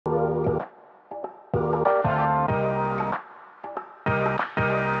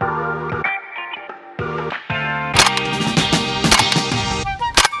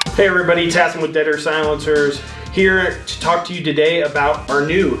Hey everybody, Tassin with Dead Air Silencers, here to talk to you today about our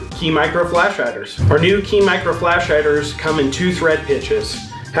new KeyMicro Flash Hiders. Our new KeyMicro Flash Hiders come in 2 thread pitches,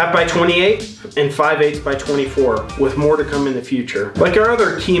 1/2 by 28 and 5/8 by 24, with more to come in the future. Like our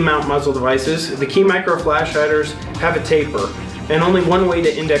other key mount muzzle devices, the KeyMicro Flash Hiders have a taper and only one way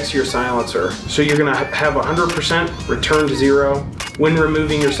to index your silencer. So you're gonna have 100% return to 0 when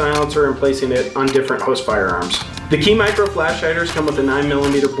removing your silencer and placing it on different host firearms. The KeyMicro Flash Hiders come with a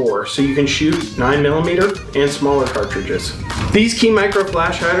 9mm bore, so you can shoot 9mm and smaller cartridges. These KeyMicro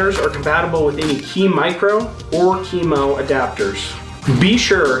Flash Hiders are compatible with any KeyMicro or KeyMo adapters. Be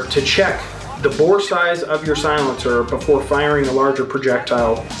sure to check the bore size of your silencer before firing a larger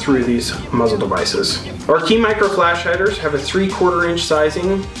projectile through these muzzle devices. Our KeyMicro Flash Hiders have a 3/4 inch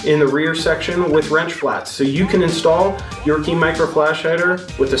sizing in the rear section with wrench flats, so you can install your KeyMicro Flash Hider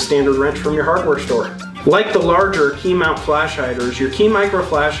with a standard wrench from your hardware store. Like the larger key mount flash hiders, your KeyMicro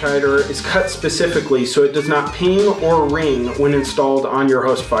Flash Hider is cut specifically so it does not ping or ring when installed on your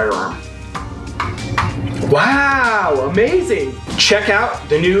host firearm. Wow, amazing! Check out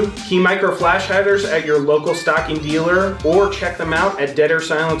the new KeyMicro Flash Hiders at your local stocking dealer or check them out at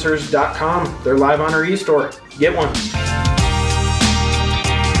deadairsilencers.com. They're live on our e-store. Get one.